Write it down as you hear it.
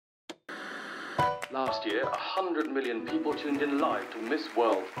Last year, 100 million people tuned in live to Miss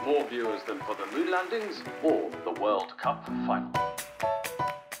World, more viewers than for the moon landings or the World Cup final.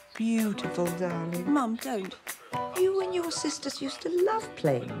 Beautiful, darling. Mum, don't. You and your sisters used to love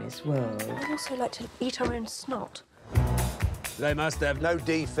playing Miss World. I also like to eat our own snot. They must have no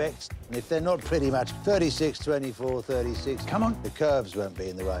defects. And if they're not pretty much 36, 24, 36, come on, the curves won't be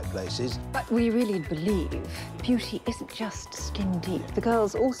in the right places. But we really believe beauty isn't just skin deep. The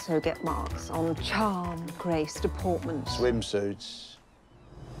girls also get marks on charm, grace, deportment. Swimsuits.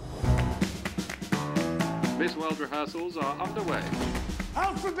 Miss World rehearsals are underway.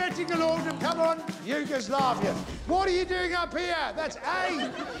 Alphabetical order, come on. Yugoslavia. What are you doing up here? That's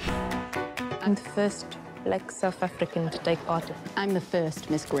A. I'm the first Black South African to take part. I'm the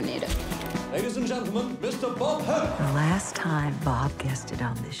first Miss Grenada. Ladies and gentlemen, Mr. Bob Hope. The last time Bob guested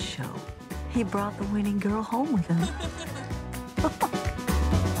on this show, he brought the winning girl home with him.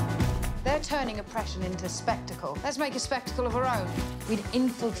 They're turning oppression into spectacle. Let's make a spectacle of our own. We'd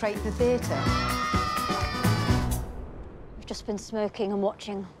infiltrate the theatre. We've just been smoking and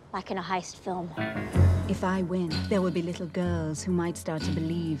watching, like in a heist film. If I win, there will be little girls who might start to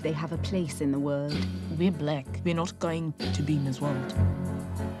believe they have a place in the world. We're black. We're not going to be Miss World.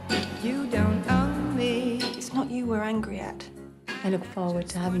 You don't own me. It's not you we're angry at. I look forward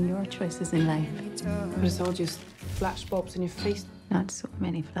to having your choices in life. But it's all just flashbulbs in your face. Not so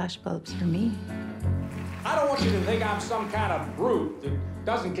many flashbulbs for me. I don't want you to think I'm some kind of brute that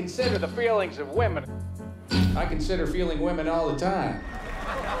doesn't consider the feelings of women. I consider feeling women all the time.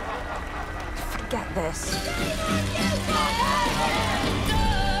 Forget this.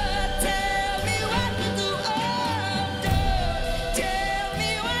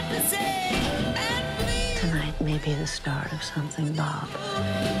 Tonight may be the start of something, Bob.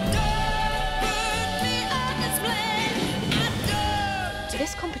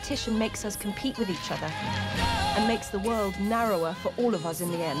 This competition makes us compete with each other and makes the world narrower for all of us in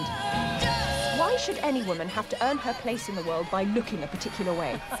the end. Why should any woman have to earn her place in the world by looking a particular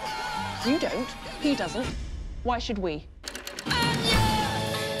way? You don't. He doesn't. Why should we?